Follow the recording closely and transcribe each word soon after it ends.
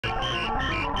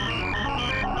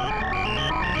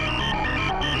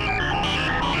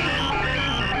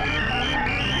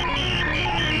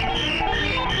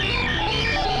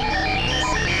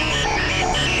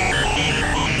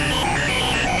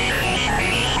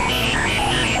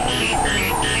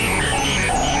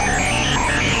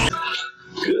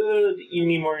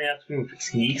afternoon,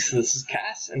 Fixing Geeks. This is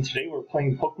Cass, and today we're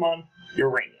playing Pokemon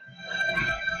Uranium.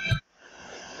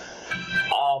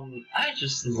 I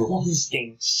just love this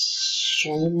game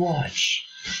so much.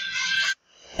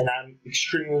 And I'm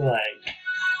extremely lagged.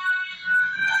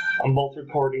 I'm both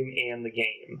recording and the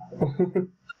game.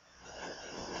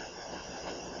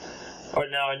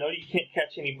 Alright, now I know you can't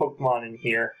catch any Pokemon in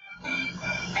here.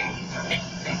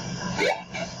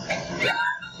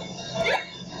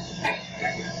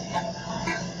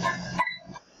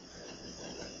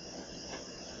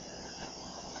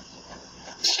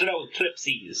 Snow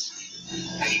Eclipses.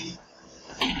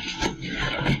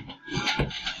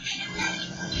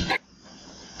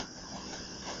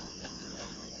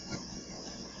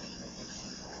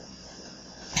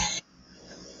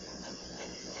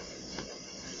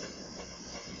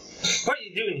 What are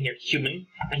you doing here, human?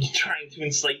 Are you trying to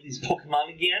enslave these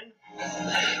Pokemon again?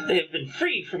 They have been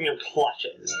freed from your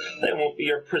clutches. They won't be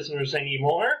your prisoners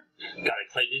anymore.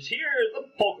 Garlikid is here, the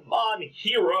Pokemon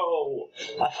hero!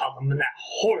 I found them in that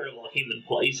horrible human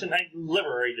place and I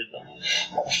liberated them.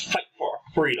 I'll fight for our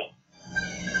freedom.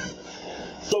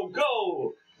 So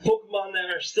go! Pokemon that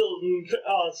are still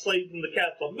enslaved in the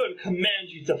castle, I'm going to command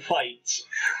you to fight.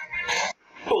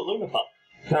 Oh, Lunapup.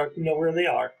 Now you know where they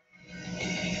are.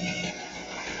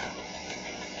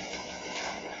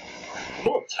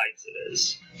 What types it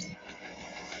is.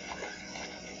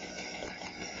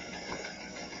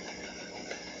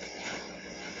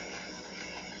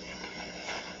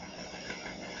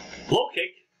 Low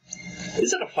kick?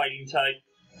 Is it a fighting type?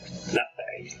 Not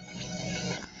bad.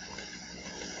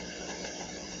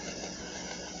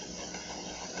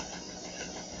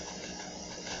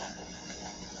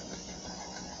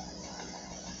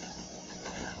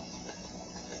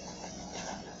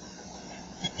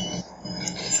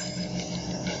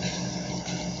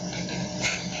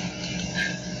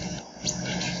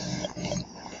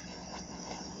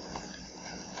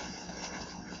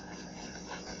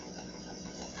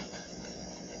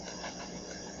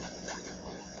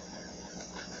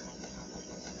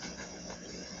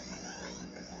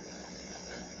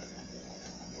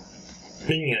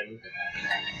 Minion.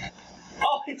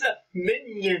 Oh, it's a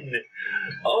minion!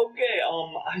 Okay,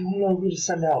 I don't know who to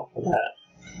send out for that.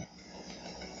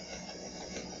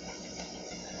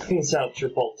 I think it's out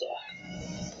Travolta.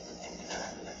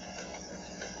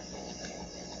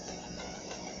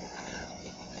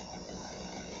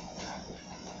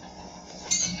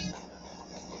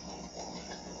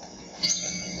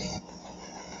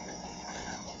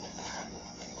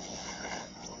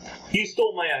 You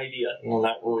stole my idea. Well,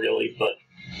 not really, but...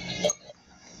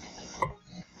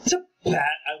 It's a bat.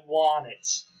 I want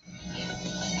it.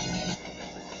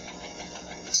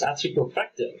 It's not super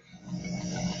effective.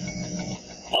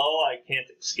 Oh, I can't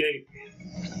escape.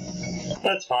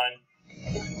 That's fine.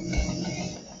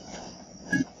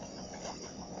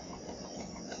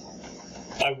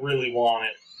 I really want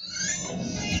it.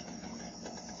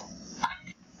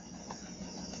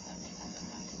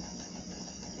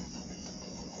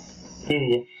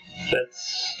 Ooh,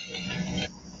 that's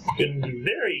going to be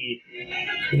very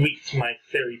weak to my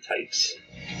fairy types.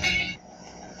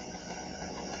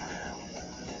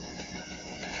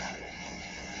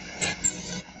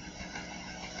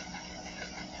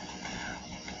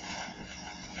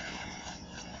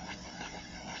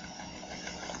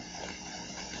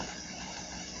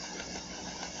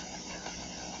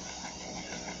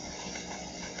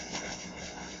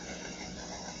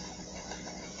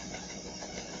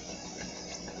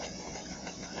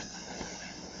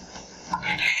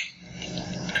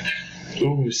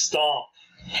 Ooh, stomp.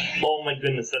 Oh my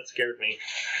goodness, that scared me.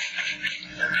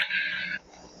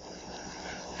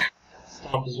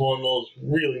 Stomp is one of those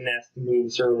really nasty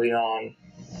moves early on.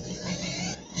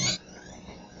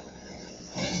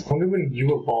 I wonder when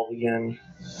you evolve again.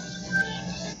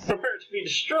 Prepare to be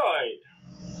destroyed!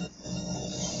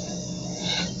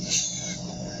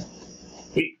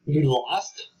 We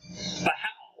lost? But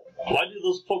how? Why do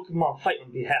those Pokemon fight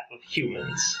on behalf of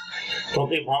humans? Don't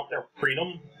they want their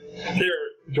freedom? They're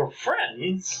your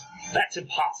friends? That's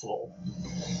impossible.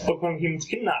 Pokemon and humans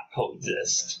cannot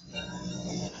coexist.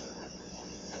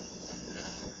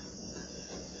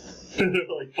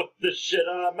 Like, fuck this shit,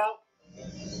 I'm out.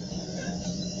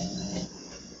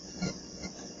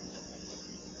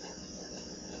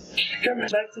 Coming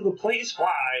back to the place? Why?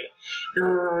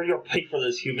 You'll pay for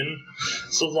this, human.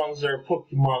 So as long as there are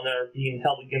Pokemon that are being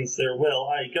held against their will,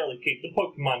 I, Garlikid, the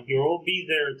Pokemon hero, will be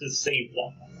there to save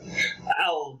them.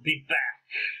 I'll be back.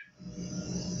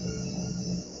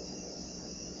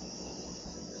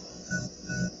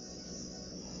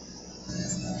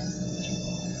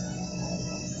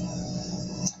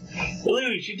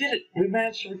 Great, you did it! We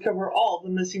managed to recover all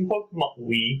the missing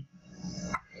Pokemon.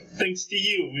 Thanks to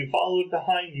you, we followed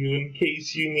behind you in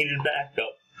case you needed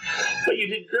backup. But you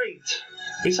did great.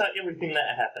 We saw everything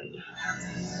that happened.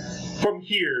 From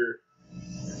here,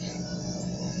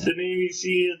 did any of you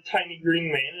see a tiny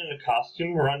green man in a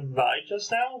costume run by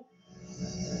just now?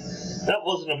 That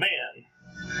wasn't a man.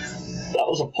 That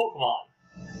was a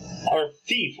Pokemon. Our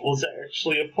thief was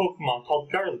actually a Pokemon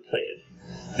called Garlikid.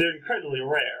 They're incredibly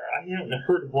rare. I haven't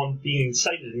heard of one being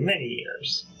sighted in many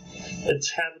years.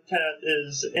 Its habitat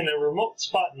is in a remote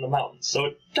spot in the mountains, so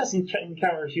it doesn't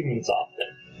encounter humans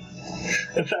often.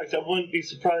 In fact, I wouldn't be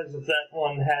surprised if that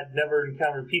one had never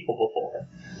encountered people before.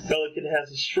 Garlikid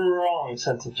has a strong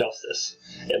sense of justice.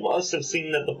 It must have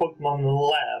seen that the Pokemon in the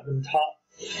lab and thought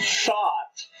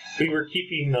we were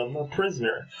keeping them a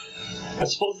prisoner. I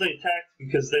suppose they attacked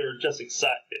because they were just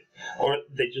excited, or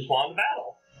they just wanted to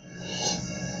battle.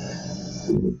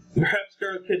 Perhaps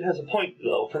Garlikid has a point,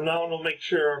 though. From now on, we'll make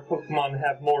sure our Pokemon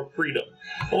have more freedom,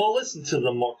 and we'll listen to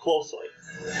them more closely.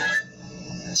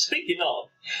 Speaking of,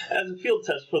 as a field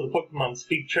test for the Pokemon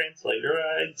Speak Translator,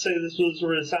 I'd say this was a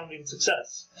resounding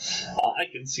success. I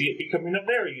can see it becoming a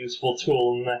very useful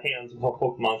tool in the hands of a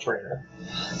Pokemon trainer.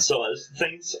 So as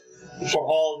thanks for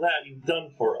all that you've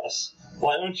done for us,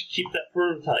 why don't you keep that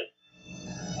prototype?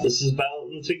 This is about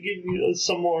to give you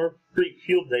some more great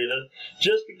field data.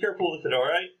 Just be careful with it,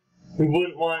 alright? We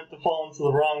wouldn't want it to fall into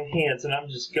the wrong hands, and I'm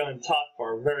just going to talk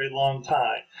for a very long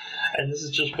time. And this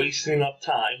is just wasting up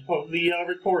time of the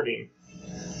recording.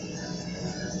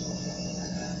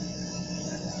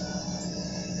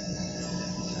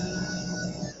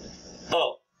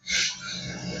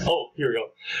 Oh, here we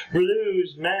go.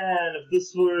 Reduce, man, if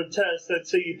this were a test, I'd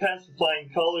say you passed with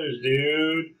flying colors,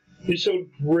 dude. You showed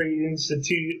great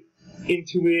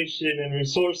intuition and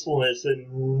resourcefulness and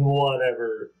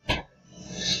whatever.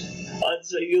 I'd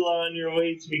say you're on your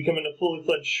way to becoming a fully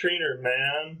fledged trainer,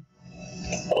 man.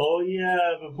 Oh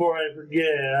yeah, before I forget,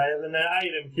 I have an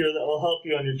item here that will help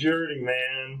you on your journey,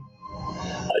 man.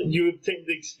 You obtained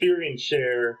the experience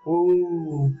share.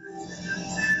 Ooh.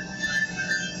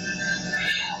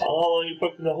 I'll allow you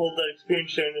Pokemon to hold that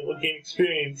experience share and it will gain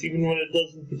experience even when it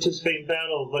doesn't participate in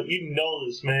battle, but you know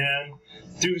this, man.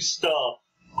 Do stuff.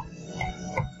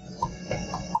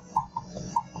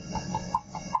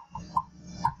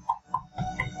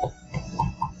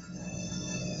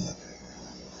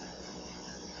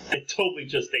 I totally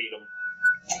just ate him.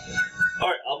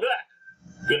 Alright, I'll be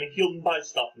back. Gonna heal and buy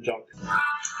stuff and junk.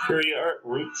 Here we are at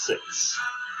Route 6.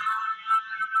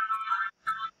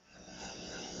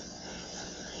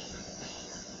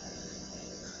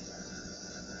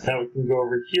 Now we can go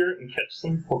over here and catch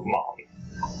some Pokemon.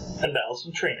 And battle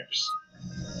some trainers.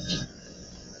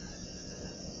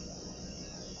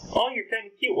 Oh, you're kind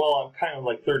of cute. Well, I'm kind of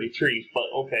like 33, but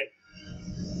okay.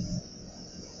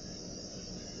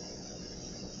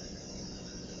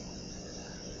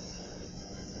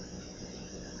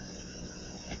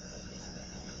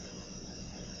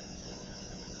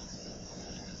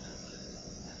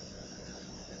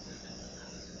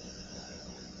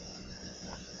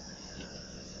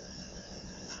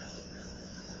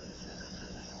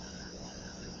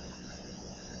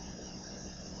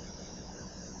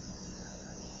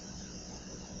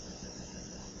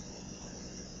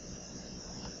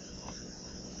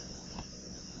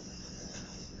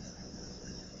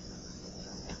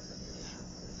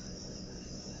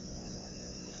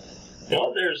 You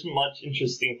know, there's much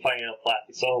interesting finding a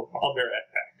Flappy, so I'll be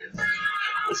right back.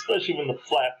 Especially when the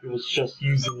Flappy was just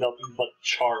using nothing but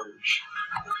charge.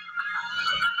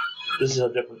 This is a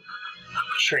different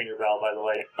trainer battle, by the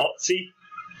way. Oh, see?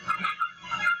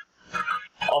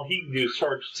 All he can do is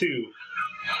charge too.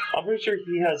 I'm pretty sure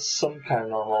he has some kind of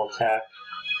normal attack.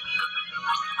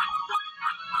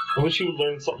 I wish he would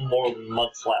learn something more than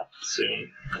Mud Slap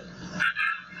soon.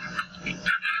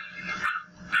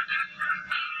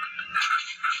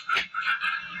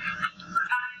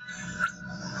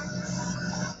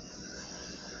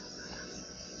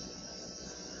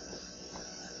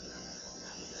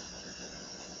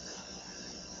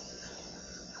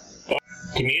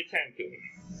 Give me a Tankun.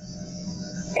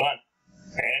 Come on.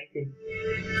 Tankun.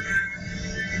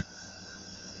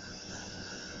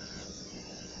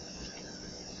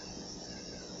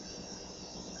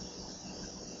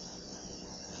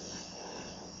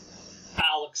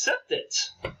 I'll accept it.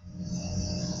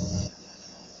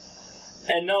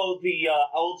 And no, the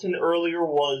Owlton earlier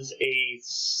was a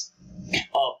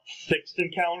fixed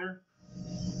encounter.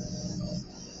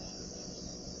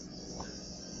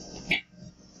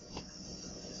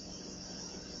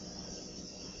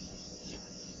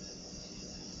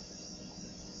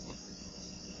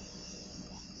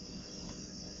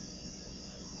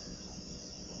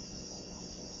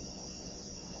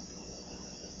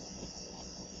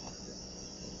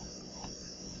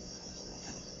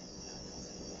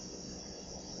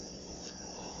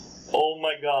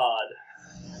 my god.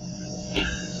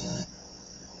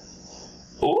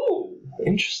 Ooh,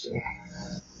 interesting.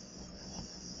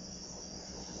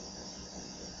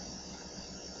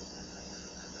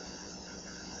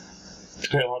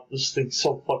 I want this thing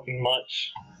so fucking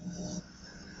much.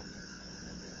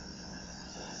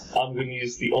 I'm gonna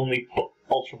use the only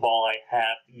Ultra Ball I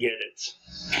have to get it.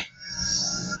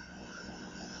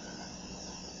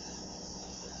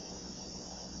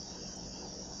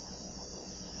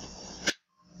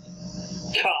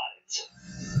 Got it.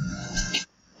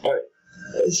 Alright.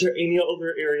 Is there any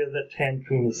other area that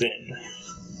Tankun is in?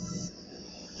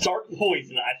 Dark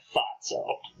Poison, I thought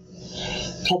so.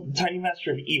 Called the Tiny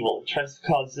Master of Evil, it tries to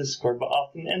cause discord, but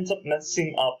often ends up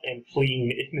messing up and fleeing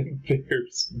in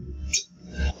embarrassment.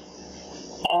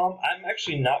 I'm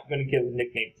actually not going to give a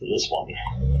nickname to this one.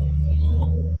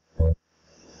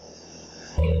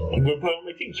 I'm going to put it on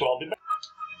my team, so I'll be back.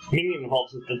 Meaning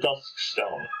involves with the Dusk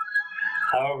Stone.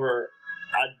 However,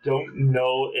 I don't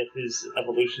know if his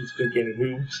evolution's going to get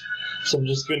moved, so I'm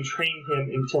just going to train him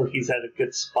until he's at a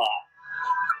good spot.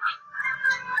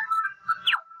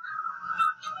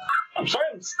 I'm sorry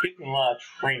I'm skipping a lot of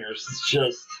trainers, it's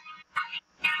just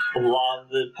a lot of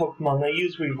the Pokemon I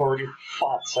use we've already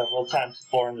fought several times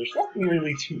before, and there's nothing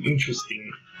really too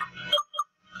interesting.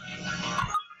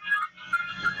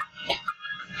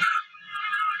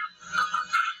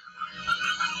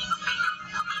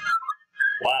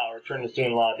 Wow, Return is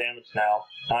doing a lot of damage now.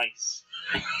 Nice.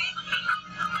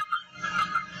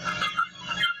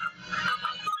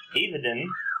 Evadin.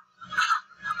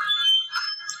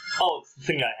 Oh, it's the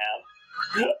thing I have.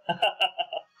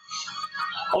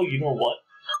 Oh, you know what?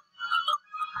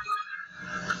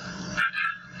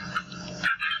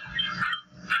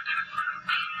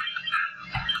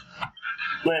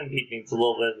 Landpeep needs a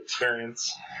little bit of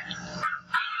experience.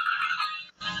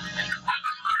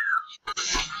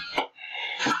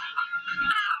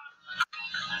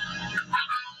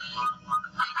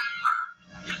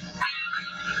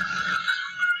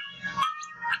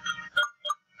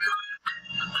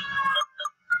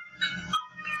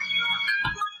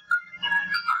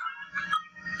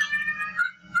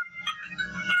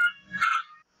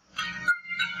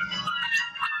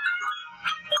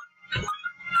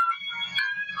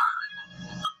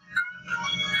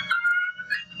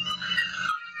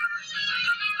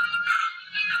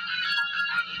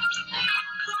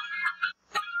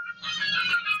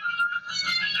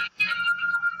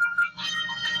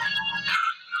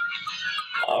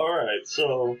 Alright,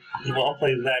 so you want to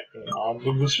play that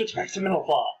game. We'll switch back to Metal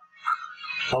Claw.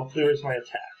 Hopefully, where's my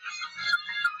attack?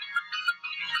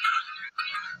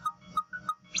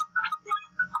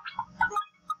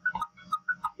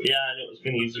 Yeah, I knew it was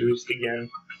going to use Roost again.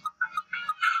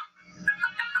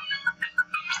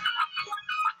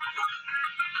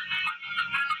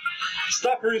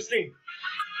 Stop roosting!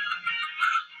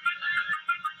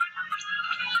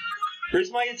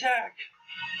 Where's my attack?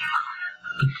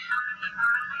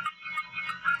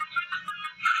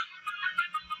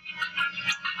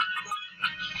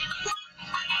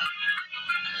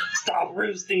 Stop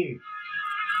roosting!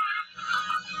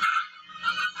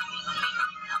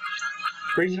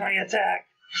 Where's my attack?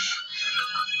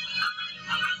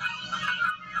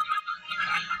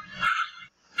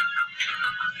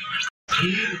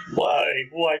 Why?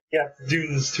 Why do you have to do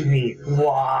this to me?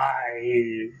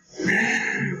 Why?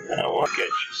 I want to get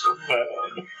you so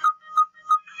bad.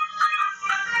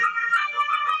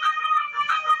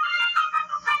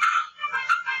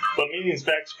 But Minion's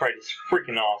back sprite is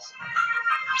freaking awesome.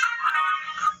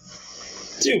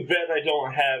 Too bad I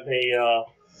don't have a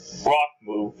rock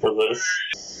move for this.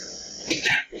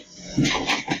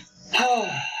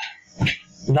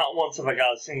 Not once have I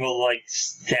got a single, like,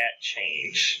 stat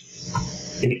change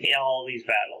in all these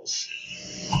battles.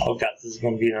 Oh god, this is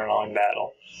going to be an annoying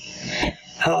battle.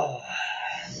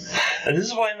 And this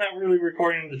is why I'm not really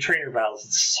recording the trainer battles.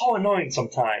 It's so annoying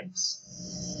sometimes.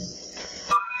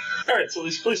 Alright, so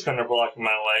these policemen are blocking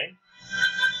my way.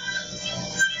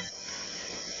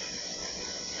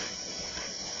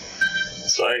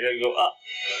 So I gotta go up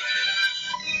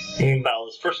and battle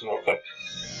this person real quick.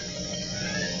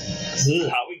 This is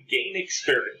how we gain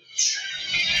experience.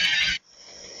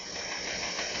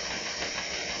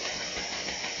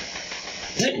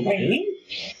 Is it raining?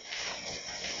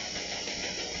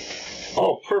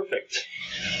 Oh, perfect.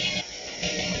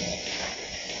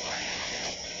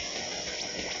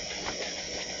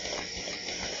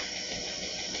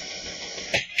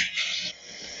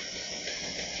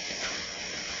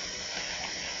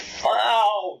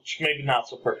 Ouch! Maybe not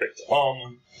so perfect.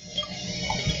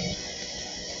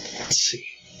 Let's see.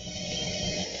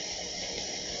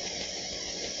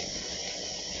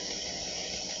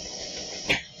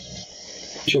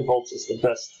 Two bolts is the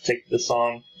best to take this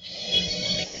on.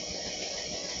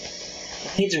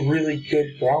 Needs a really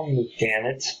good ground move, damn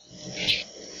it.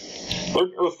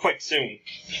 Learn Earthquake soon.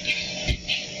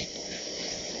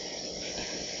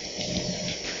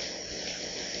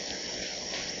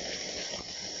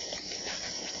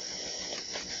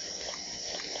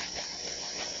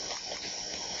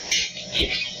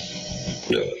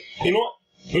 You know what?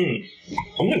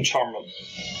 I'm gonna charm him.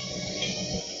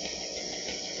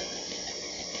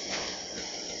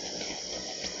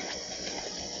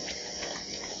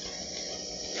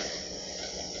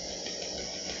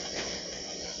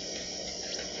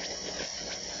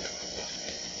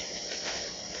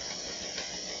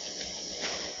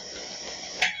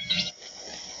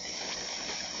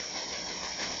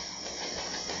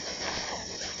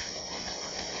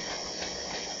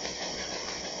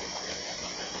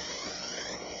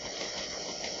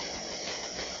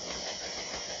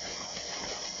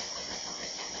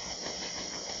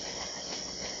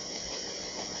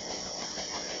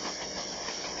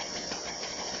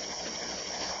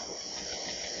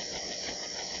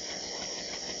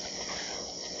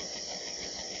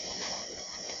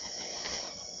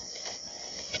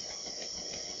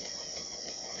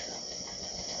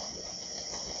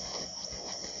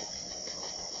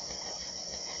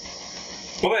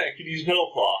 Oh wait, I could use Metal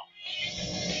Claw.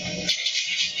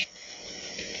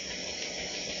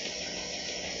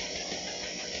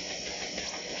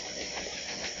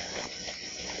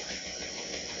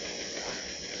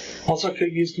 Also, I could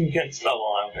have used him against that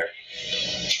while I'm here.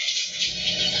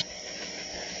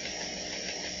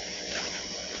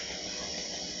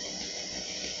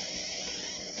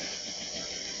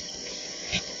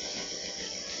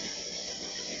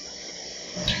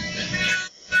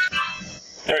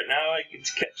 Alright, now I get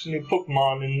to catch a new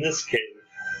Pokemon in this cave.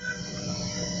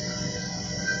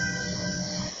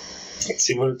 Let's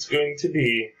see what it's going to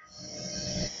be.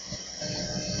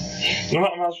 You know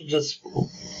what, I might as well just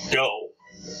go.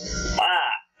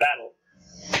 Ah! Battle.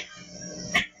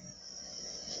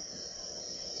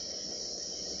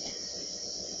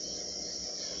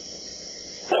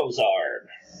 Rosard.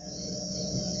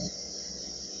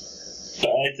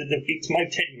 It defeats my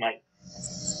Teddymite.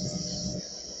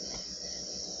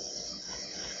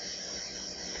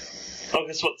 Oh,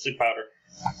 guess what? Sleep powder.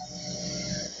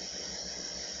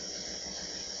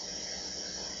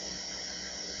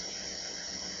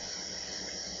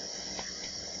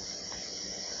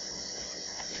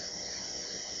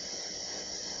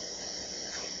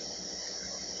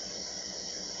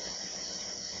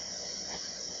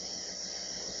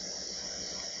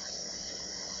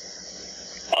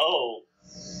 Oh.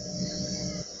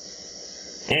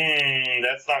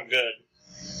 That's not good.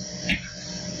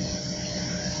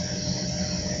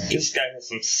 This guy has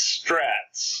some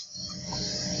strats.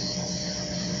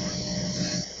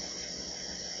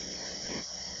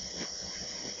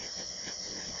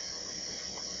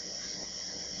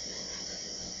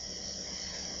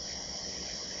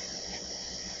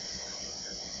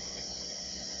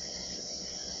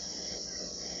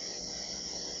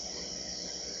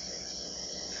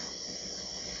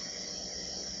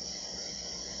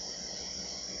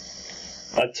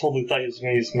 I totally thought he was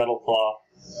going to use Metal Claw.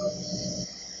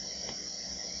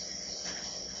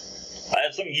 I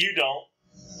have something you don't.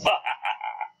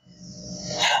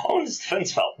 Oh, his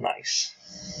defense felt nice.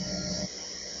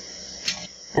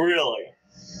 Really?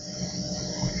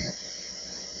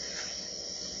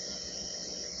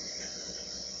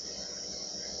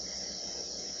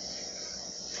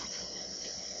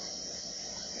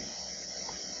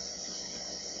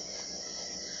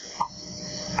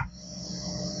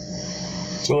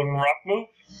 So, rock move?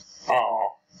 Oh.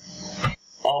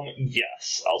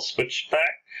 Yes. I'll switch back.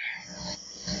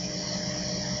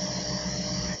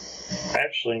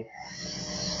 Actually,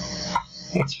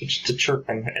 let's switch to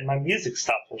chirping, and my music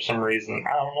stopped for some reason.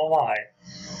 I don't know why.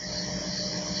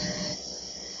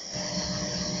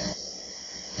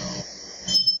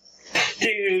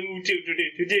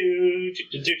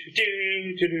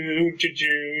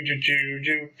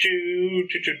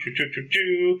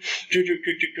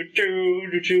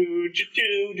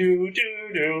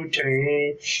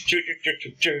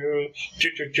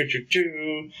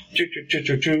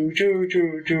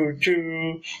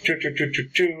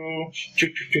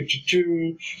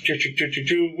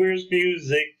 Where's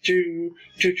music?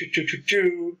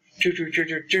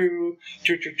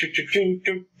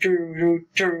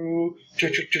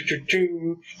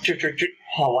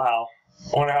 Oh wow.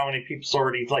 I wonder how many people's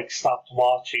already stopped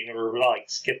watching or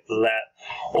skipped to that.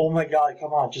 Oh my god,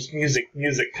 come on, just music,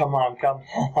 come on.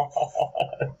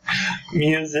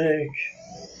 Music.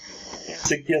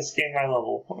 Yes, gain my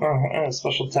level.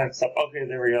 Special attack stuff. Okay,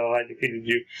 there we go. I defeated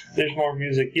you. There's more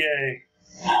music. Yay.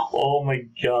 Oh my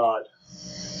god.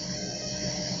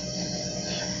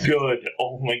 Good.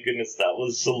 Oh my goodness, that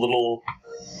was a little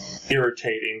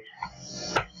irritating.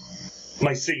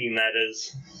 My singing, that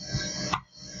is.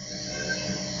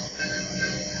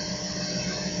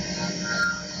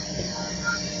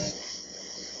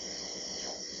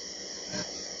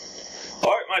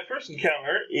 Alright, my first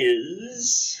encounter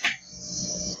is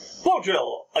Blow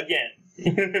Drill again.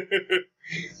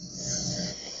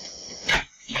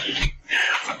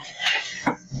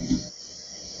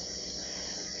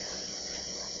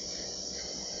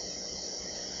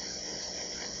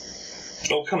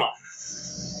 Oh, come on.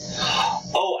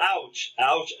 Oh, ouch.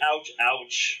 Ouch, ouch,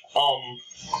 ouch.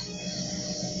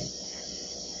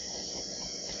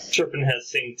 Chirpin has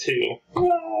sing too.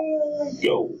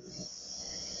 Go.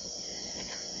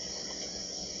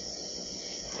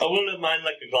 I wouldn't mind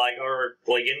like a Gligar or a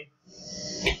Gligan.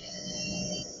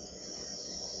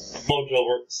 Mojo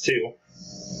works too.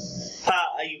 Ha!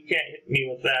 You can't hit me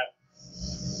with that.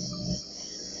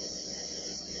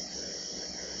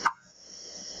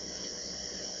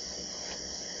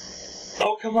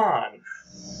 Oh, come on.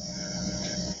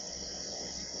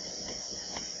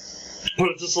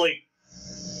 Put it to sleep.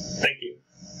 Thank you.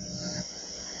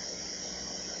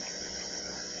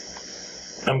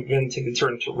 I'm going to take a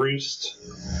turn to roost.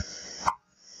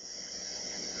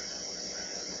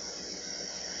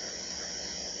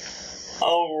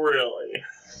 Oh, really?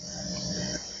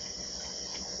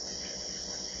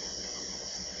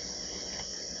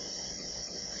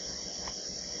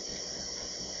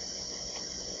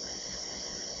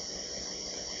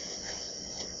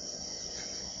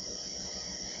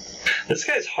 This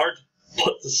guy's hard to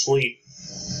put to sleep.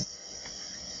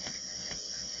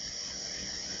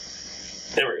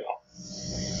 There we go.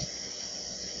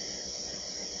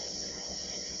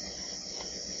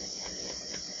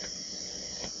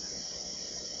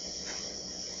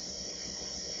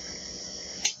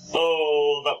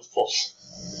 Oh, that was close.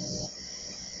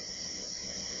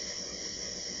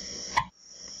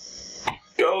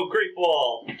 Go, Great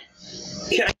Ball!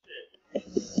 Catch it!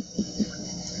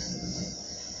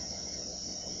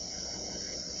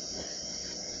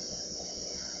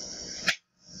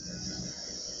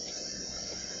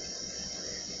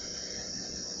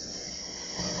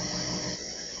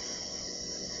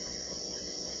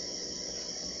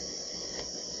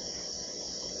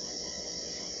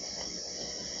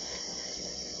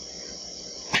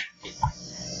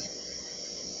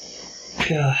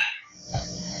 Yeah.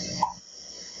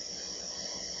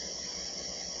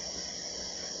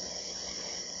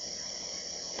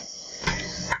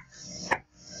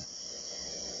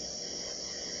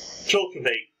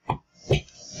 Cultivate.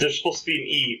 There's supposed to be an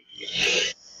E.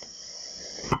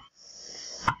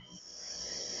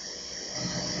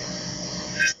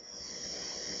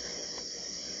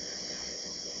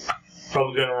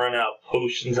 Probably gonna run out of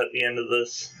potions at the end of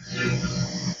this.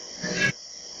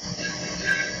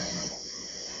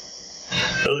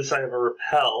 At least I have a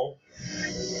repel.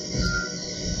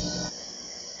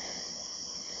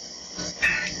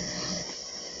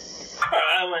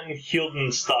 I went and healed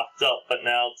and stocked up, but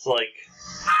now it's like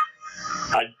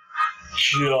I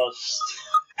just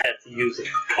had to use a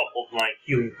couple of my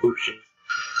healing potions.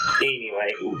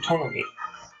 Anyway, ooh, Tonomi.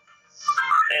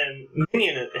 And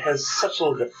Minion has such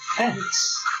a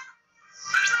defense.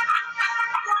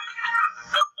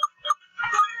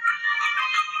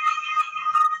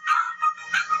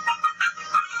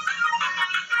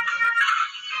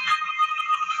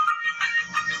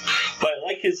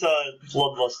 His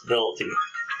bloodlust ability.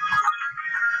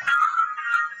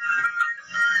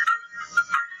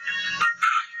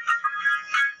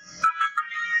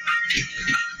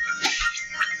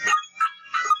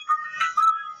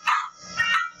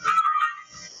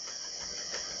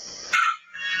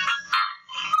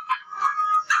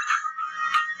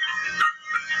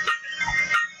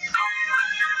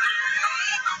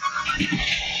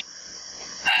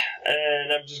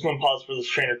 And I'm just going to pause for this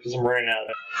trainer because I'm running out of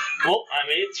it. Well, I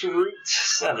made it to Route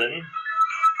 7.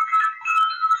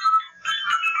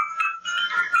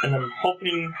 And I'm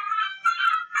hoping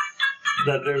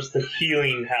that there's the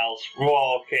healing house.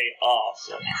 Whoa, okay,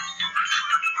 awesome.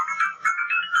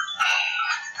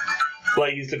 Well, I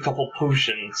used a couple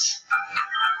potions.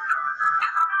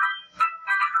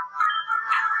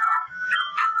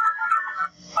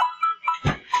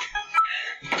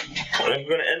 I'm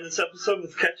going to end this episode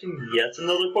with catching yet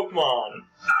another Pokemon.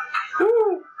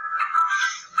 Woo!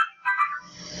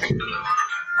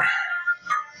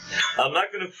 I'm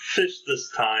not going to fish this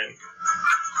time.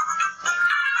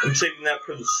 I'm saving that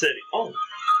for the city. Oh!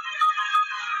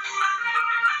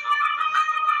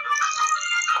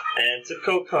 a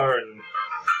Kokarn.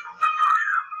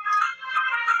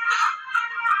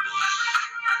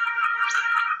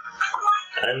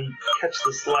 And catch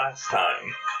this last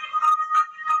time.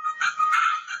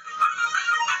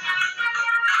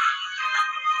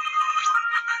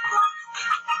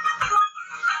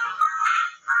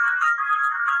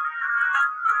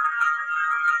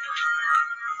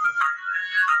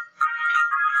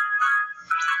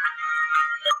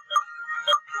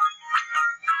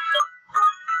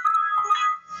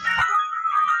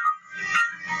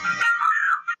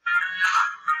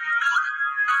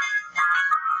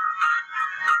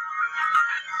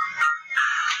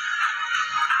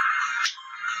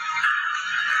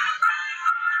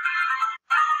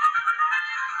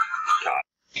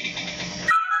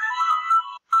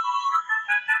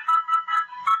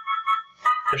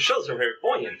 Their shells are very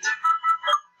buoyant.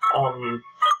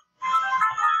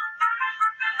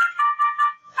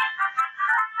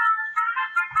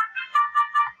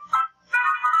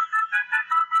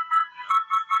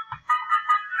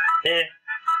 Eh.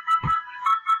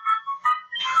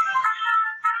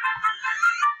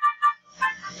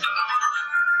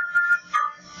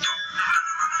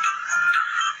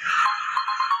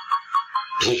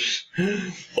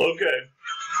 Okay.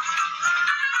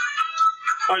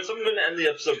 Alright, so I'm going to end the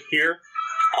episode here.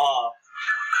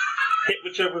 Hit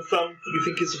whichever thumb you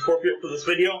think is appropriate for this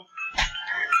video.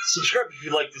 Subscribe if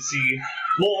you'd like to see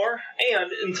more.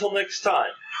 And until next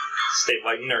time, stay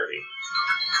light and nerdy.